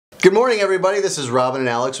Good morning, everybody. This is Robin and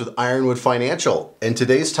Alex with Ironwood Financial. And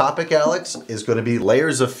today's topic, Alex, is going to be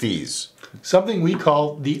layers of fees. Something we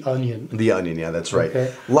call the onion. The onion, yeah, that's right.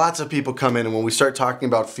 Okay. Lots of people come in, and when we start talking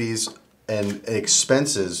about fees and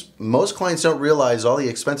expenses, most clients don't realize all the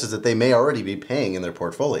expenses that they may already be paying in their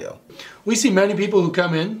portfolio. We see many people who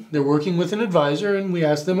come in, they're working with an advisor, and we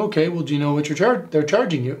ask them, okay, well, do you know what they're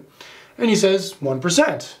charging you? And he says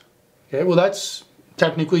 1%. Okay, well, that's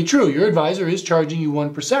technically true. Your advisor is charging you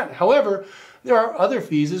 1%. However, there are other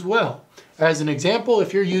fees as well. As an example,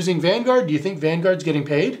 if you're using Vanguard, do you think Vanguard's getting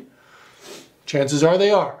paid? Chances are they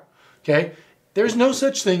are. Okay? There's no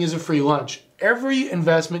such thing as a free lunch. Every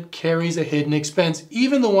investment carries a hidden expense,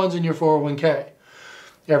 even the ones in your 401k.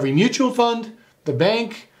 Every mutual fund, the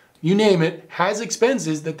bank, you name it, has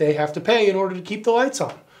expenses that they have to pay in order to keep the lights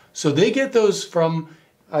on. So they get those from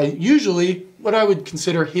usually what I would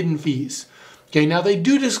consider hidden fees. Okay, now they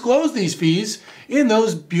do disclose these fees in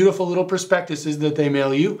those beautiful little prospectuses that they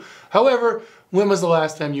mail you. However, when was the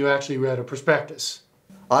last time you actually read a prospectus?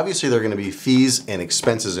 Obviously, there are going to be fees and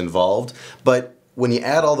expenses involved, but when you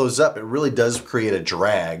add all those up, it really does create a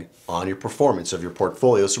drag on your performance of your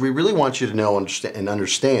portfolio. So we really want you to know and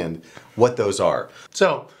understand what those are.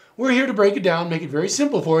 So we're here to break it down, make it very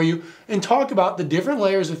simple for you, and talk about the different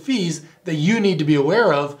layers of fees that you need to be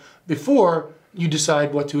aware of before you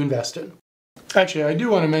decide what to invest in. Actually, I do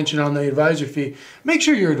want to mention on the advisor fee, make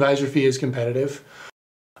sure your advisor fee is competitive.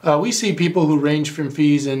 We see people who range from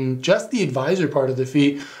fees in just the advisor part of the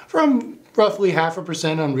fee from roughly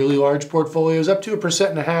 0.5% on really large portfolios up to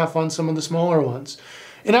 1.5% on some of the smaller ones.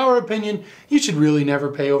 In our opinion, you should really never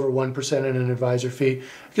pay over 1% in an advisor fee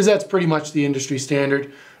because that's pretty much the industry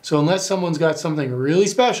standard. So unless someone's got something really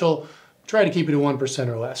special, try to keep it at 1%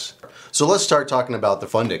 or less. So let's start talking about the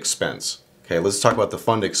fund expense. Okay, let's talk about the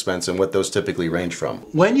fund expense and what those typically range from.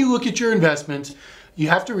 When you look at your investment, you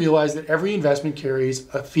have to realize that every investment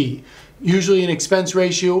carries a fee, usually an expense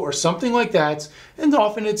ratio or something like that, and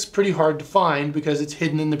often it's pretty hard to find because it's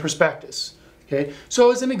hidden in the prospectus. Okay,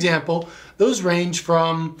 so as an example, those range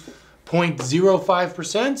from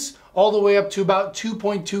 0.05% all the way up to about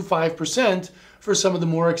 2.25% for some of the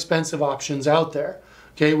more expensive options out there.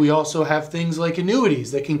 Okay, we also have things like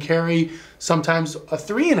annuities that can carry sometimes a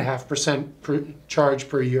 3.5% charge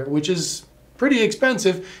per year, which is pretty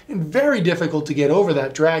expensive and very difficult to get over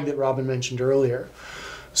that drag that Robin mentioned earlier.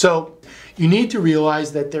 So you need to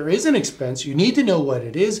realize that there is an expense, you need to know what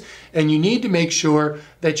it is, and you need to make sure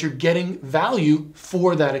that you're getting value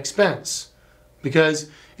for that expense.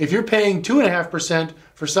 Because if you're paying 2.5%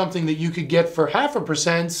 for something that you could get for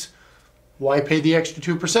 0.5%, why pay the extra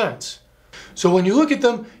 2%? So when you look at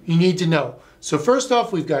them, you need to know. So first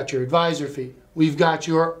off, we've got your advisor fee. We've got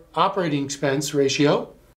your operating expense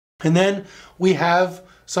ratio. And then we have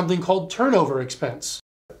something called turnover expense.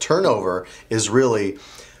 Turnover is really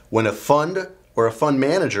when a fund or a fund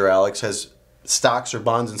manager, Alex, has stocks or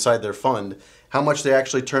bonds inside their fund, how much they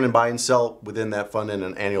actually turn and buy and sell within that fund on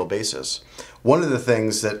an annual basis. One of the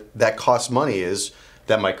things that costs money is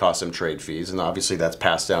that might cost them trade fees, and obviously that's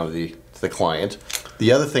passed down to the client.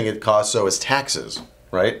 The other thing it costs, though, is taxes,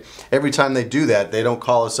 right? Every time they do that, they don't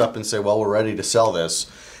call us up and say, well, we're ready to sell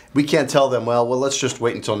this. We can't tell them, well, let's just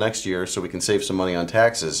wait until next year so we can save some money on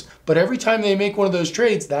taxes. But every time they make one of those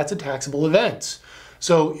trades, that's a taxable event.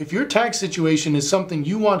 So if your tax situation is something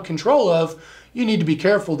you want control of, you need to be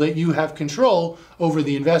careful that you have control over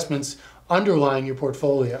the investments underlying your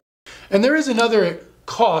portfolio. And there is another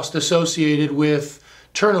cost associated with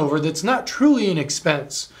turnover that's not truly an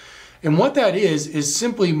expense. And what that is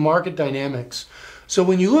simply market dynamics. So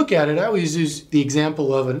when you look at it, I always use the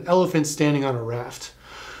example of an elephant standing on a raft.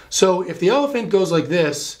 So if the elephant goes like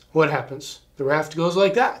this, what happens? The raft goes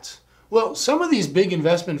like that. Well, some of these big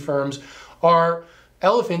investment firms are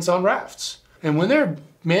elephants on rafts. And when they're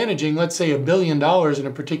managing, let's say, $1 billion in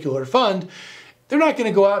a particular fund, they're not going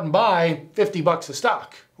to go out and buy $50 a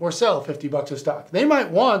stock or sell $50 a stock. They might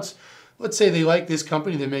want, let's say they like this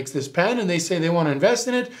company that makes this pen and they say they want to invest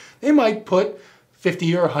in it, they might put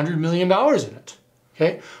 $50 or $100 million in it.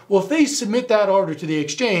 Okay? Well, if they submit that order to the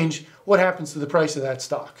exchange, what happens to the price of that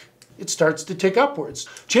stock? It starts to tick upwards.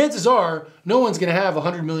 Chances are no one's going to have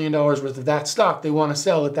 $100 million worth of that stock they want to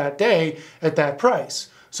sell at that day at that price.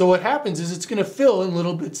 So what happens is it's going to fill in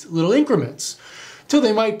little increments till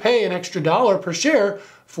they might pay an extra dollar per share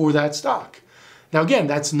for that stock. Now again,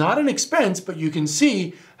 that's not an expense, but you can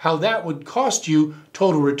see how that would cost you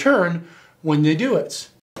total return when they do it.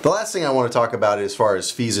 The last thing I want to talk about as far as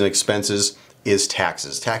fees and expenses is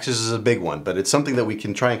taxes. Taxes is a big one, but it's something that we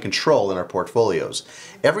can try and control in our portfolios.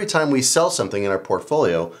 Every time we sell something in our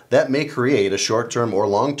portfolio, that may create a short-term or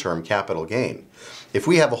long-term capital gain. If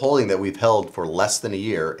we have a holding that we've held for less than a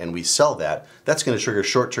year and we sell that, that's going to trigger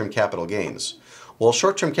short-term capital gains. Well,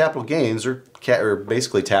 short-term capital gains are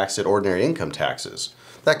basically taxed at ordinary income taxes.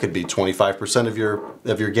 That could be 25% of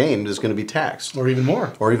your gain is going to be taxed. Or even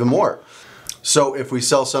more. Or even more. So if we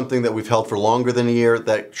sell something that we've held for longer than a year,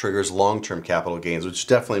 that triggers long-term capital gains, which is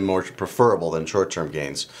definitely more preferable than short-term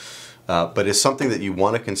gains. But it's something that you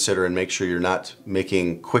want to consider and make sure you're not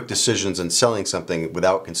making quick decisions and selling something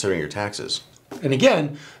without considering your taxes. And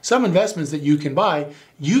again, some investments that you can buy,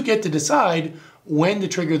 you get to decide when to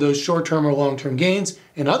trigger those short-term or long-term gains,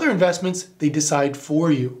 and other investments, they decide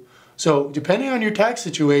for you. So depending on your tax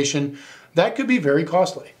situation, that could be very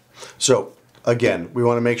costly. So again, we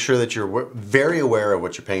want to make sure that you're very aware of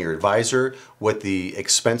what you're paying your advisor, what the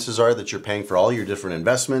expenses are that you're paying for all your different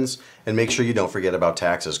investments, and make sure you don't forget about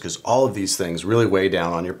taxes, because all of these things really weigh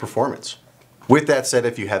down on your performance. With that said,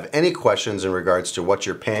 if you have any questions in regards to what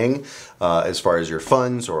you're paying as far as your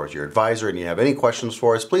funds or your advisor, and you have any questions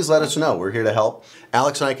for us, please let us know. We're here to help.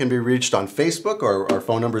 Alex and I can be reached on Facebook. Our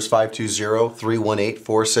phone number is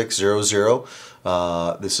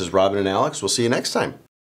 520-318-4600. This is Robin and Alex. We'll see you next time.